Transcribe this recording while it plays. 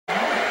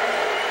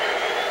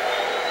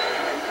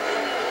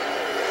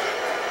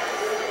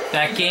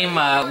That game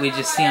we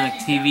just see on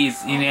TV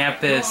is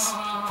Indianapolis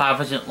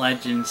 500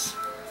 Legends.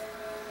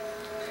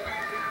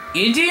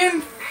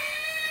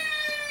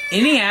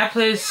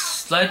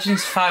 Indianapolis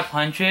Legends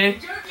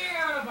 500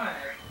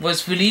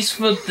 was released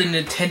for the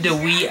Nintendo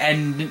Wii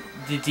and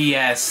the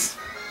DS.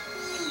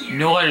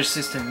 No other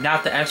system,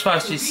 not the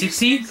Xbox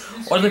 360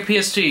 or the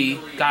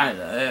PS3 got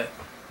a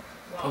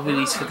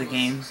release for the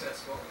game.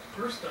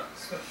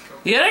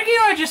 The other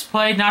game I just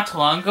played not too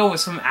long ago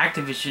was some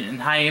Activision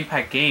and High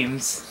Impact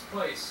games.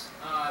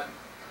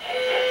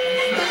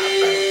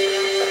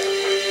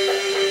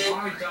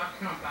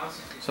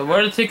 So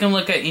we're taking a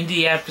look at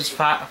Indianapolis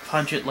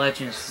 500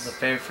 Legends for the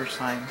very first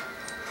time.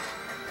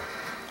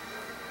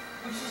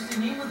 Which is the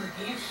name of the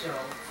game show.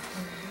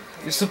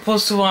 You're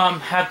supposed to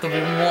have the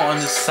remote on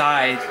the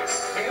side.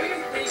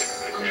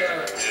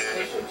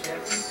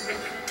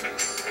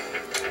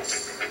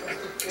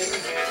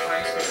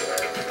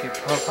 Okay,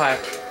 profile.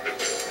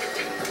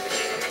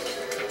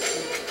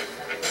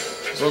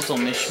 There's also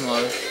mission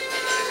mode.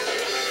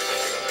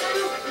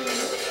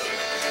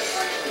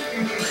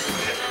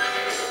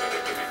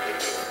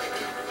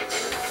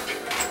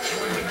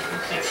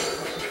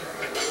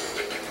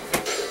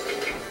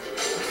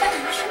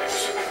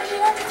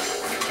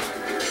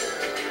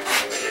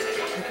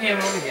 I came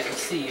over here to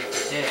see if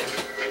it did.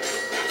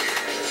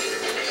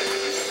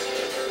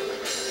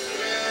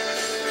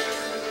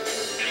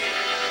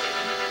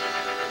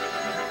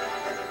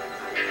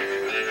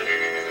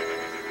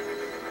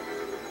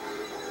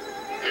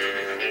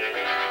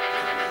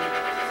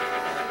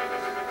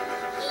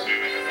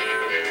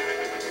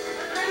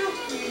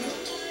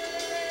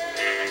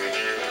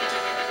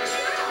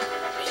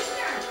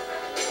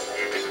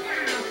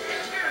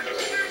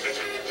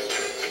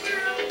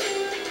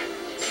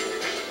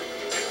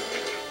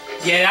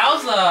 Yeah, that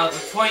was the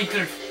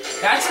 23rd.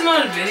 That's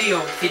another video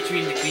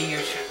featuring the Green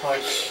Yoshi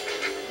plush.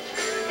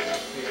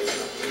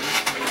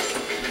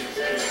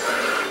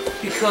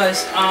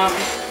 Because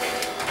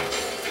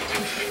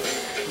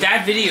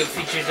that video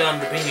featured on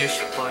the Green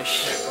Yoshi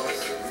plush.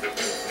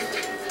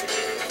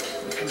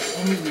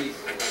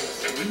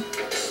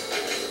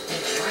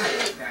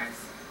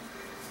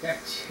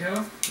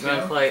 I'm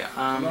gonna play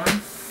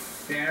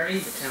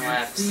 10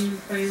 laps.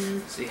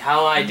 See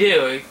how I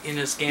do in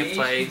this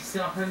gameplay.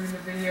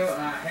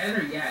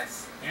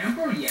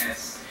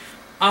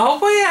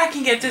 Hopefully I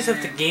can get this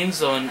at the Game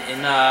Zone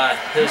in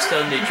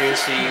Hillsdale, New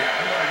Jersey.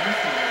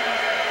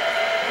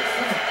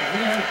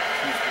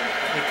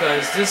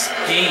 Because this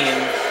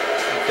game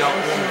I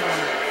don't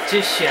want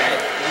just yet.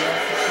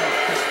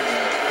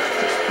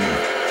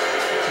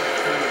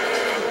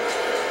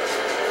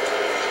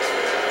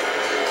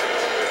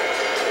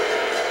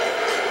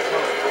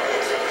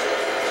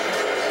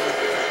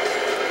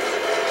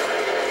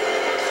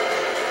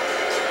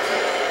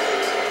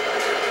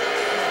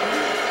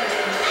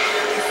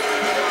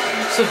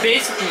 So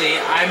basically,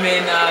 I'm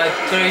in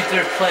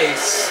 33rd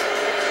place.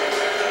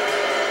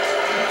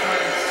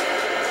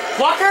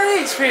 What kind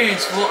of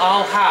experience will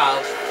I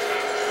have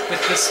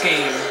with this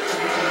game?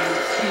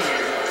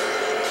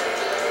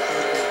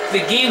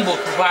 The game will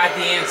provide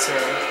the answer.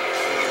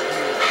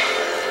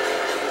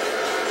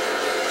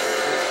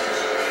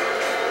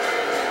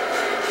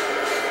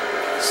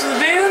 So the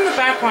video in the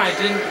background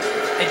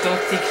I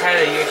don't think had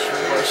a Yoshi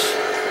plush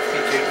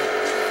featured.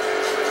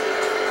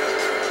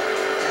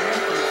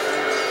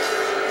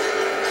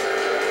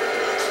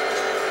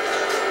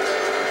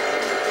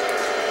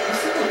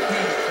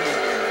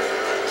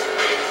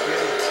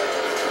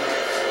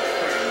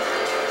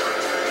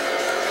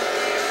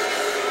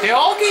 They're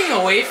all getting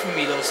away from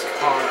me, those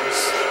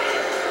cars.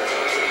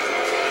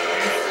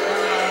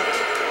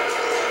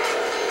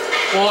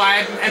 Well,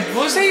 I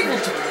was able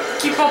to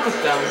keep up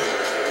with them.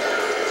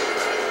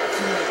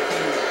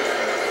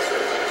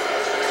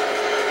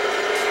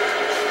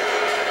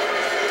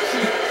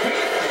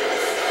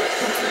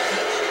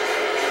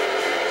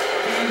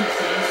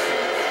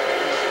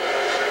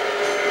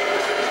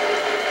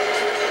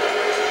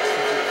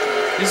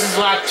 This is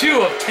lap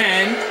 2 of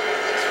 10.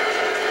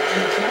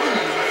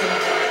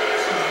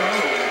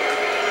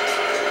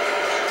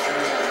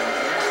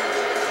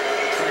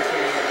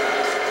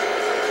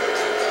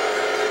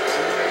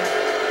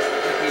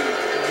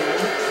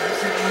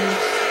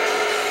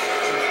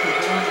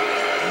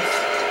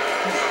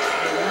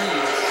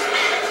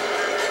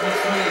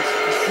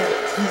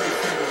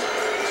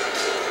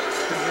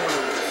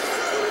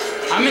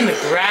 I'm in the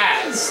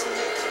grass.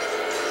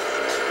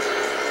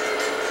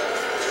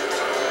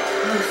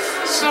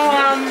 So,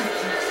 I'm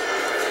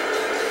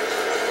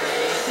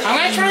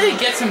gonna try to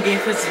get some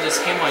gameplays of this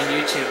game on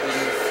YouTube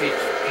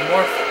and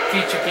more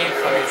future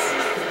gameplays.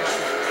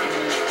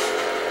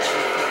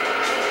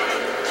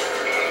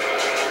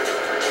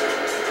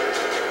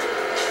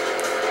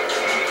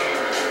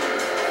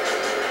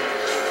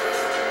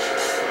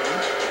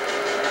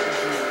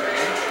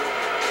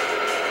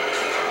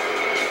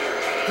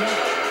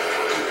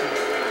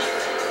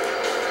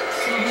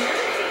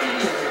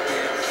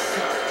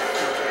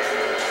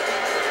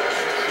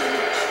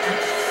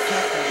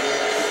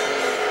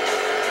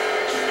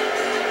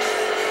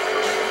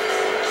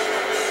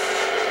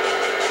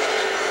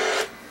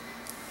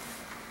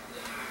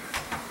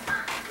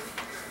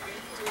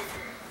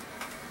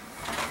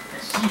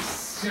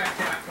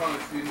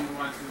 if we move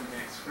on to the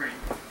next screen.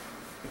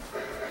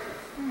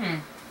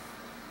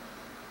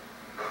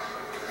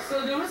 So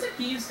there was a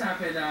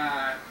GameStop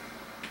at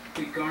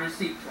the Garden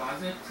State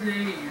Plaza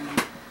today,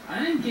 and I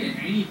didn't get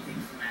anything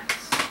from that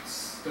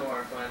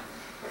store, but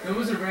there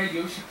was a red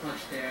Yoshi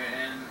plush there,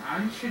 and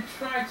I should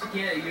try to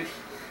get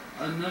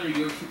another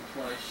Yoshi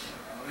plush,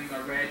 like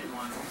a red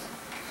one.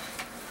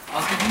 I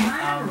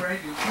have a red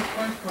Yoshi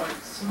plush, but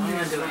somebody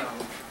else will.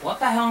 What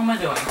the hell am I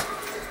doing?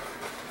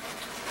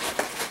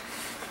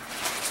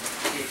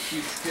 Yeah,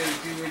 she's still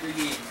doing the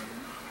game.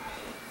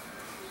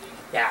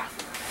 Yeah.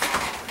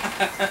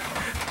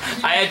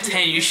 I had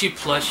 10 Yoshi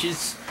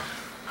plushes.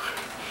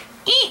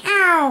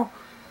 Eow!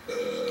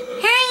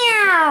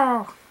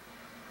 Hey-ow!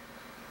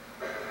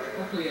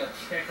 Hopefully I'll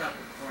check out the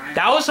brand.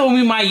 That was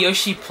only my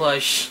Yoshi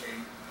plush.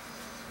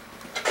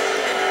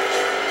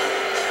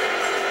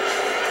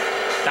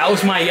 That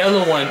was my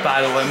yellow one,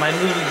 by the way, my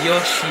little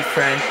Yoshi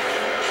friend.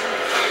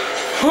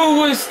 Who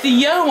was the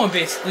yellow one,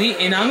 basically,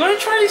 and I'm gonna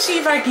try to see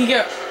if I can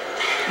get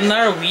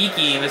another Wii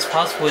game as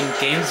possible in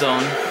Game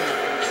Zone.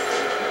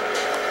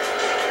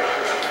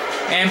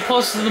 And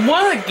plus, the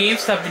more like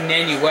GameStop in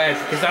NUS,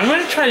 because I'm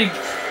gonna try to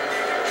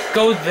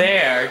go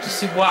there to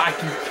see what I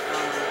can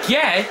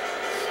get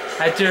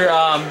after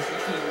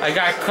I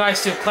got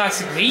Classic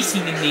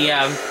Racing in the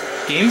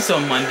Game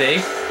Zone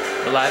Monday,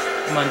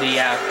 Monday,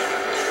 yeah.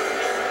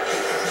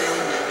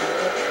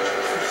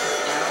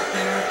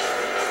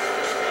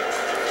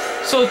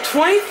 So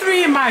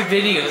 23 of my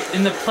videos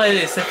in the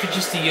playlist that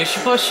features the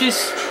Yoshi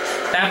plushes,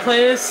 that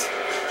playlist,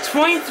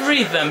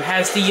 23 of them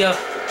has the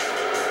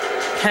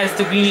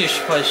green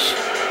Yoshi plush,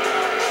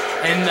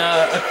 and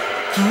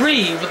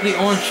 3 with the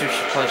orange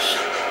Yoshi plush.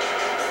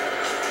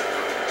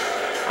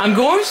 I'm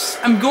going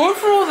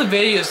for all the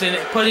videos and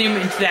putting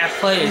them into that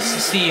playlist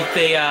to see if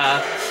they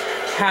have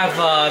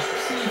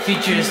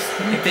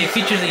if they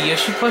feature the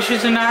Yoshi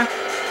plushes or not.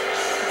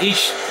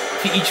 Each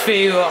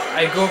video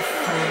I go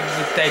for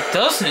that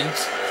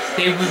doesn't,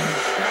 they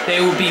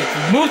will be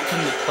removed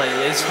from the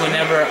playlist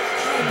whenever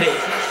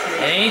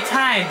at any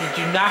time they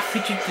do not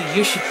feature the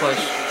Yoshi plush.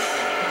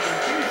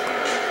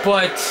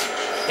 But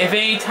if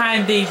any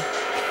time they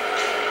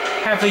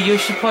have a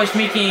Yoshi plush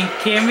making a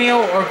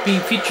cameo or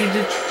being featured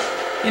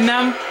in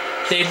them,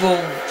 they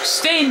will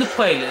stay in the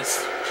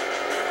playlist.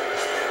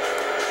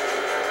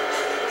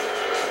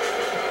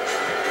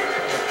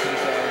 Okay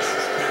guys,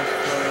 it's time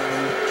for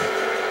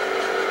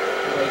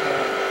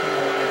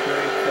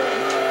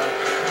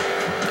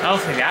I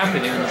don't think that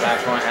video in the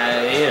background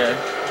had it either.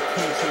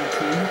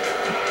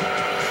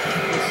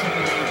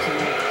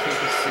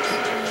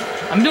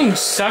 2017. I'm doing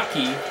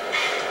sucky.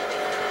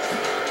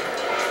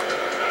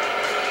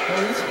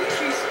 Well, this is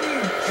basically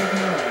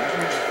taking our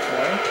average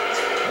play.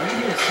 I'm going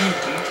to get a sneak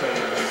peek of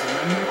this, and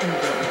I'm not going to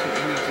go into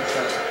any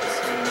details of this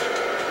game.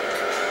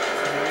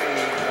 Very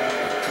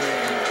clear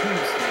and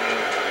previous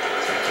game.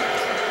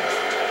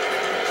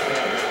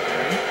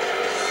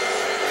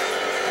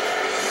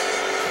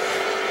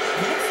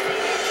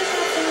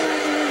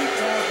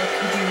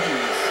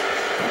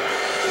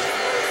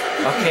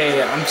 Okay,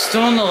 I'm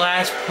still in the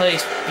last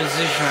place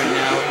position right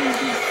now.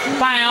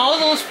 By all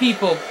those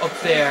people up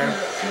there.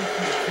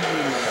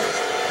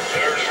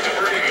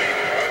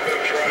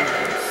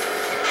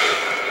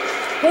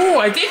 Oh,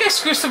 I think I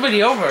screwed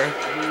somebody over.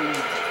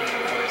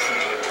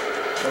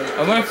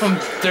 I went from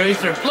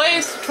 33rd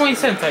place to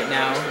 27th right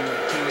now.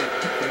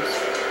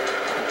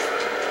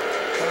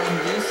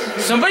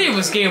 Somebody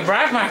was getting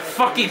right my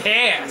fucking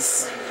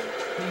ass.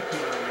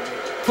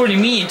 Putting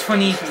me in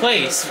 20th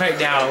place right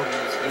now.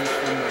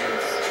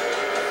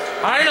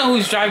 I don't know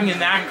who's driving in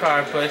that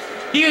car, but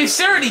he was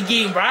certainly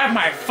getting right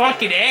my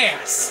fucking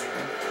ass.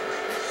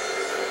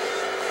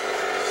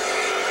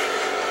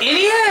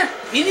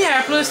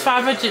 Indianapolis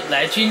 500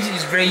 Legends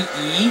is rated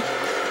E,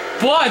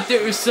 but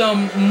there are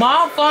some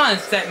mod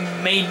fonts that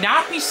may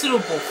not be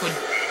suitable for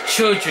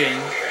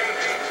children.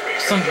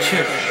 Some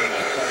children.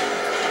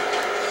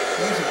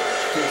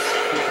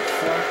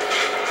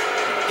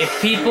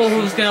 If people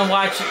who's gonna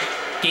watch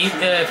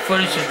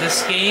footage of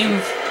this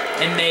game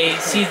and they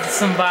see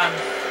some bot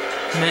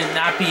may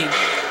not be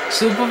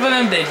suitable for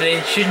them,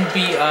 they shouldn't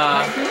be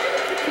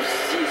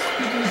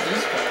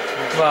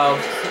well,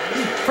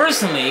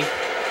 personally,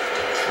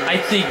 I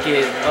think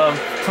it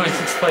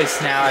 26th place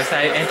now as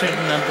I entered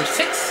number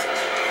 6.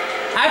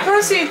 I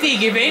personally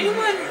think if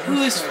anyone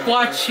who's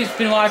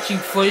been watching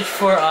footage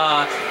for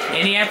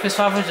Indianapolis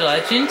 500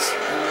 Legends,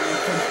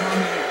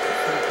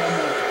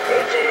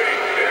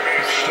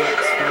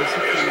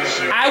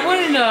 I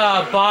wouldn't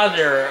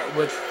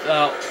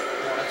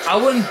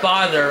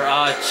bother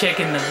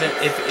checking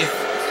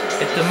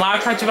if the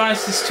mod cards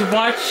is to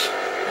watch,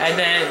 and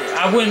then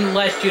I wouldn't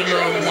let your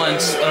little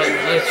ones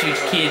let your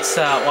kids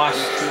watch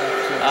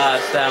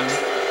them.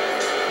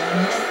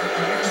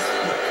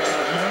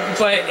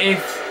 But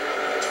if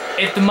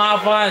the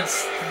mod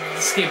mods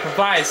this game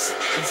provides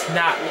is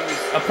not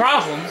a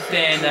problem,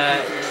 then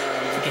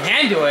if you can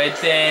handle it,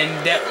 then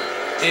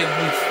it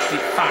would be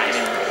fine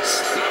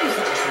anyways.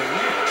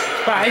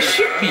 But it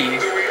should be.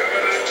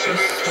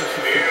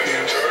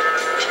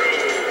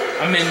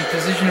 I'm in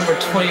position number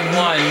 21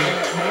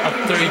 of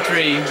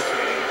 33.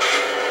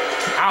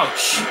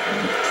 Ouch.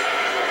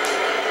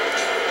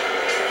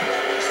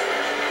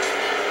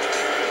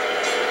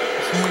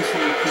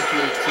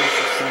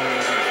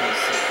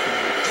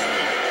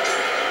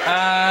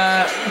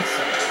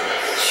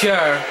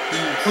 Sure.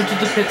 We'll do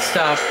the pit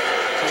stop.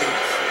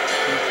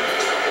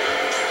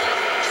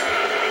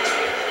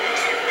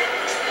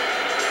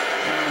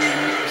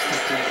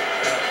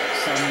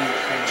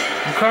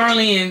 I'm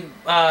currently in,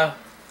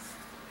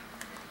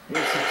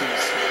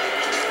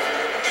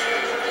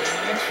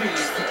 Actually,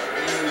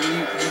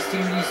 this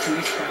game needs to be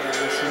inspired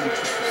by Sony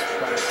Pictures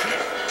Classic.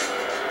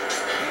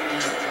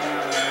 And,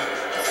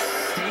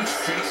 Stage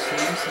 6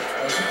 games have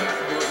also got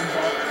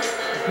involved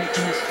in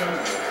making this film.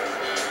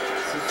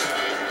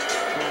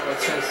 Well, it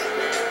says,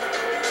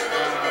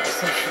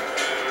 association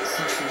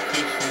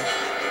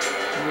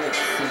with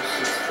Stage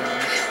 6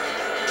 films.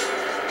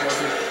 Well,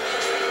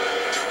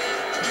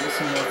 there's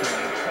some more than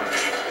that part.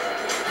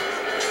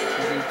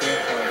 I think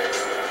therefore,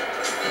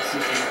 this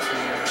is what's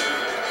here.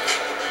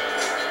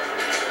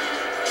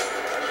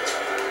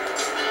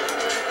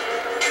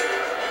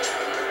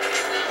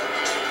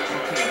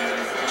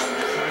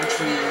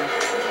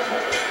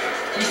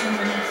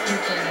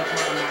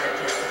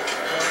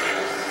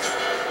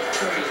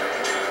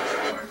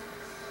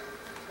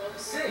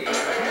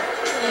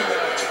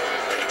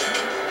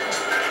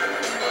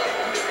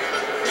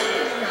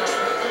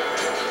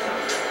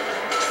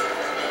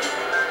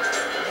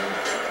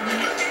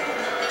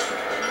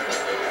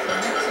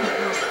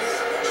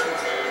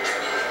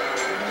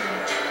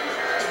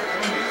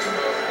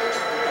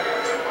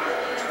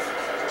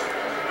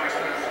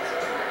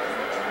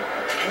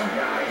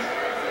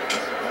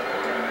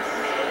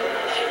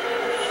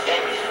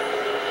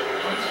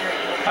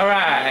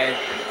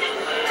 alright.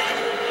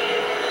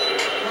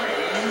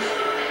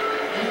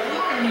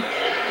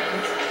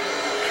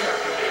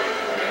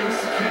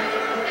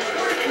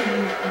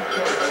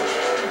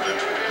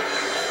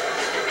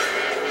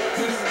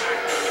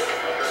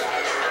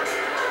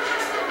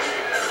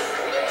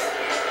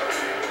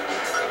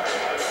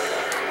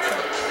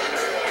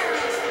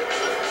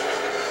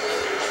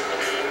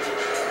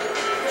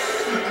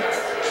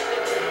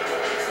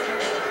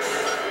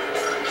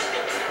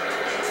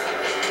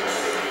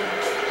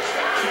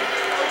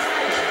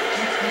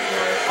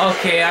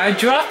 Okay, I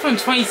dropped from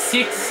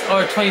 26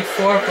 or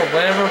 24 or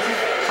whatever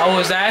I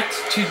was at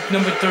to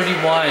number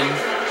 31.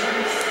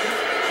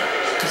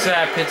 Because of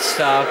that pit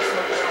stop.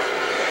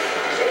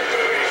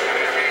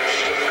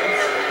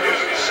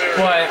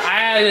 But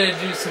I had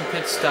to do some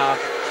pit stop.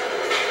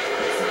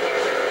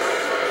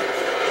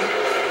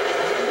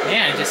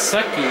 Man, just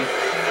sucky.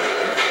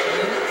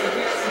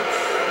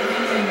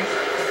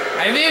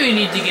 I really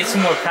need to get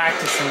some more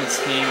practice in this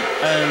game.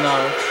 I don't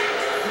know.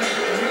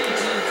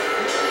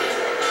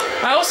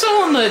 I also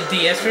own the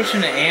DS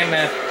version of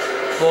AMF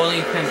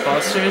Bowling Pin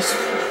Busters,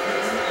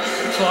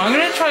 so I'm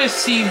gonna try to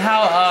see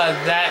how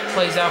that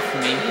plays out for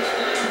me.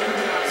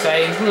 So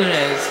I included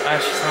it as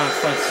Ashes on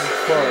Fun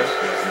 64.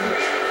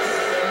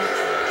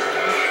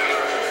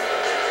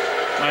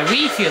 My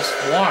Wii feels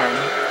warm,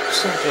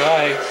 it's so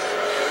dry.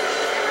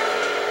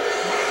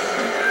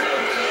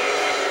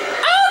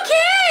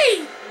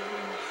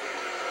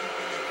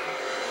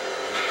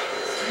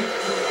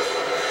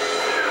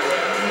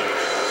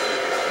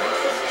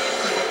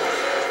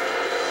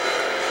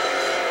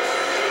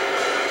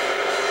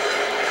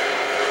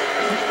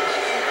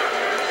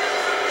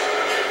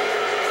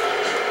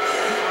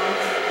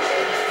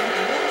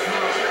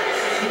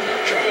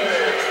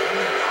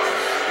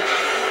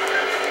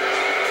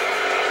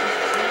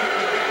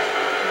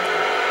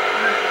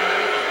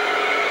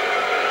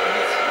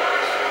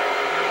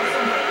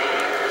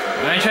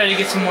 I'm gonna try to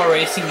get some more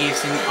racing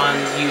games on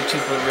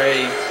YouTube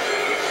already.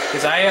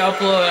 Because I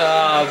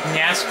upload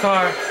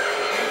NASCAR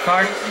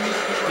kart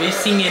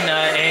racing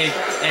and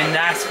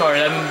NASCAR,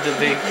 that's the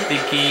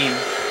big game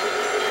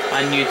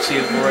on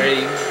YouTube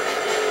already.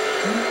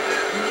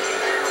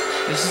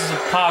 This is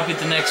probably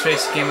the next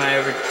racing game I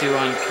ever do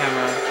on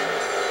camera.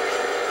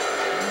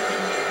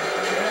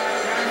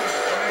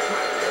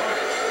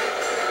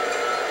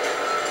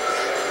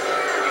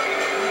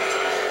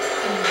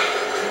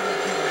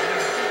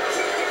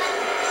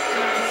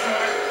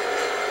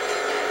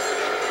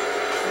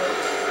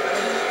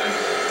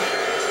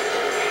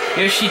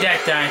 Yoshi that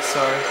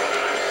dinosaur.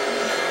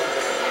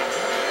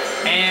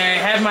 And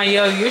I had my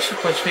yellow Yoshi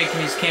plush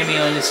making his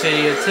cameo in this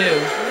video too.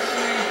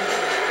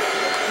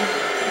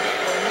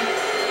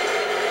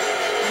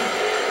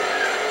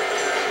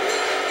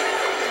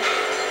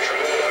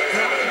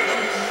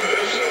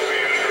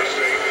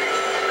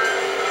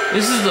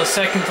 This is the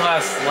second to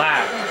last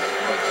lap.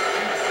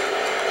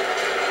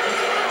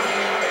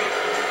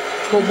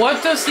 But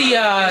what does the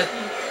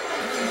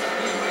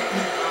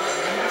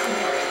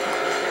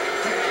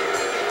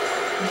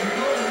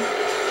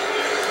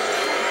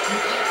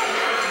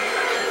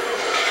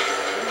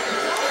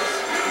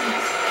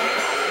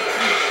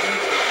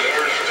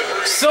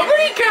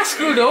somebody got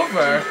screwed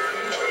over.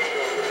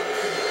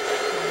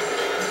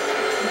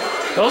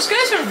 Those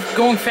guys are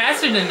going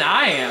faster than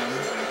I am.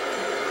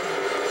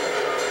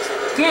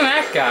 Look at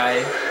that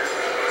guy.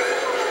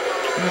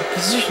 I'm in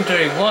position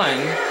 31.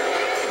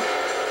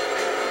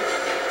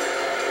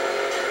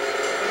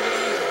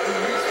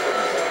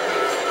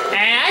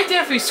 And I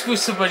definitely screwed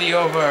somebody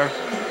over.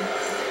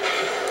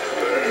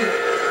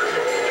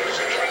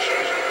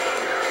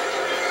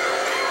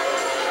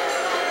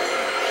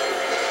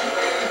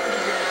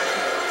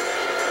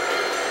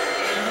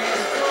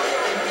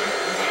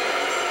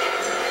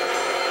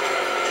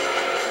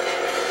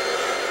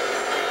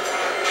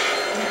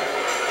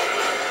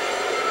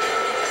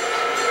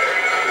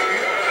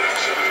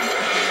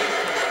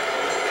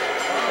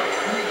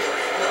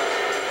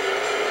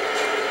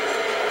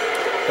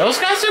 Those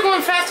guys are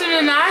going faster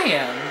than I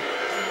am.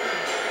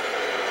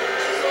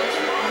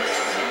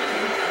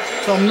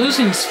 So I'm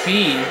losing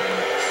speed.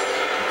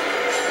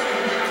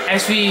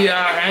 As we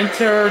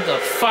enter the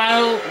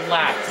final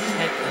lap, the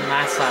 10th and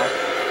last lap.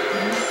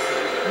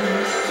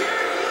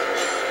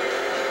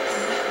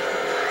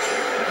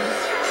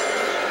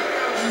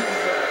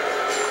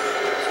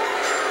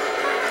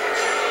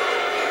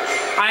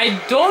 I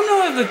don't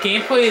know if the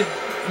gameplay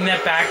in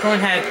that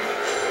background had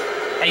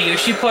a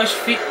Yoshi plush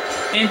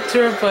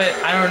enter, but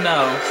I don't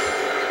know.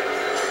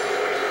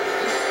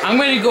 I'm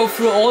going to go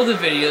through all the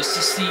videos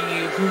to see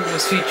who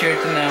was featured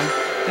in them.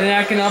 Then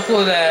I can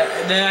upload that,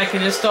 then I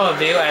can install a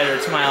video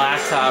editor to my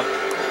laptop.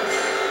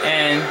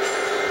 And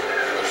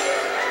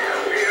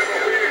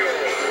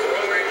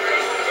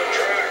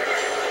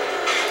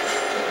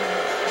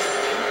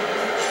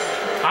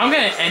I'm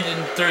going to end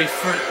in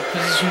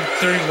position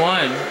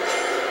 31.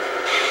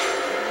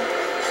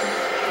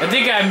 I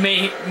think I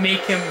may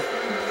make him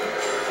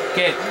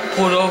get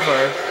pulled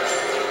over.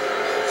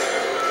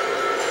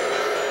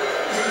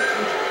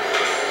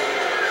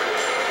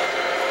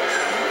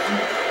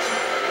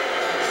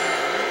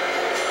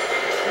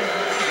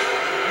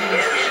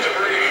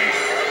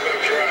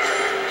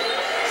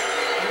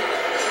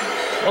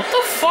 What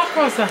the fuck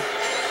was that?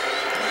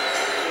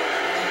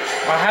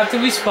 I have to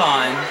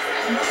respawn.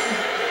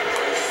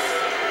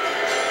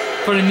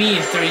 Putting me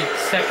in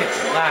 30-second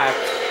lap.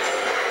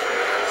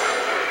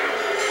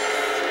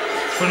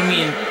 Putting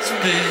me in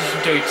position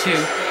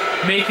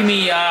 32, making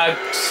me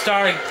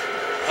start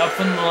up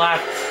from the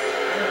left.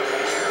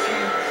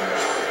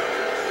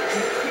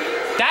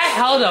 That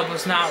held up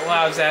was not what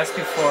I was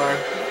asking for.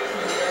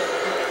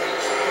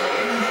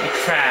 It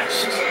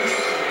crashed.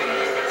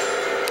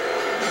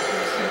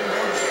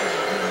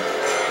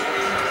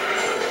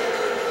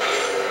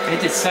 It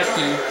did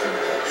sucky.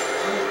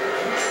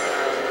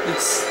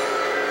 It's.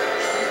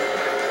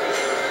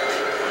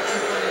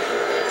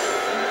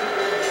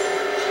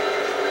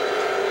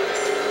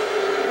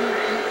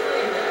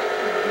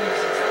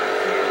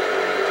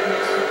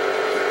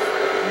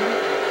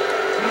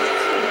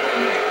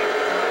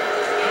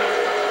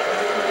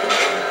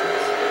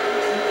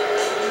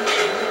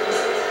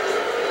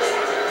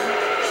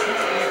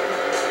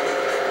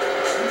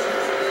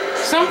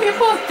 Some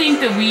people think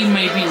that we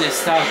may be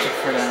nostalgic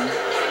for them.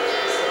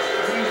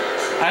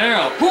 I don't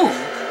know who.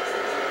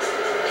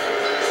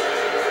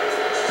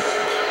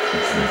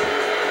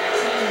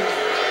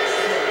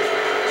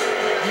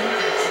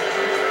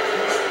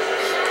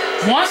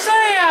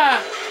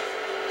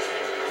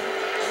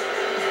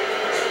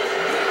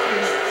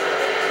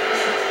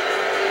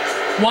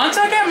 Once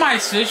I get my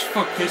Switch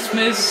for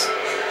Christmas,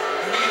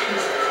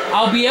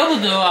 I'll be able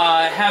to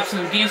have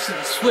some games for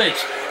the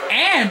Switch.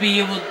 And be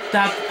able to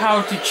have the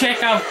power to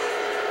check out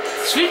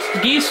Switch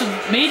games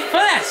made for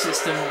that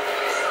system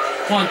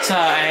once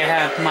I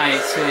have my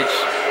Switch.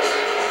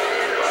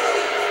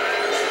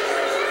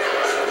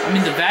 I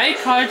mean, the value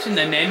cards in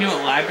the manual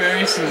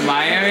libraries in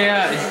my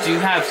area do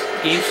have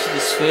games for the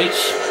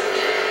Switch.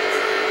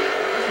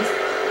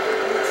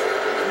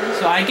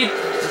 So I get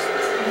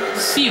to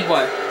see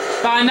what.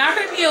 But I'm not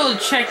going to be able to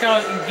check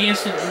out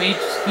games made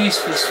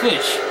for the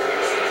Switch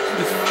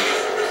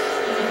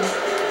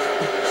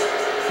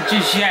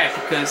just yet,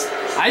 because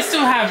I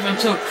still have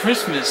until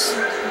Christmas.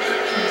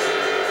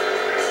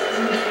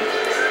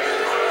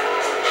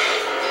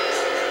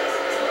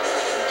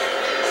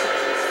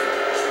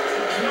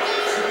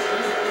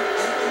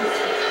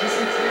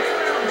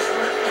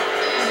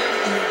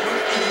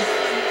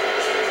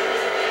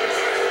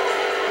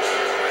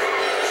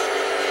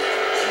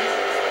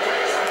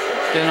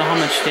 Don't know how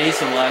much days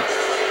are left.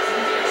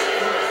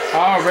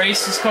 Our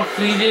race is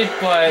completed,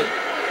 but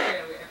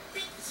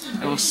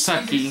it was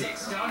sucky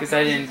because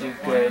I didn't do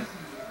good.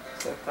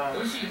 So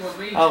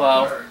oh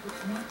well.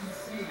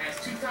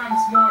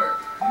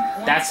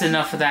 That's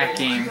enough of that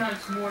game.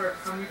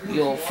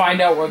 You'll find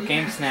out what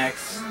game's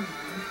next.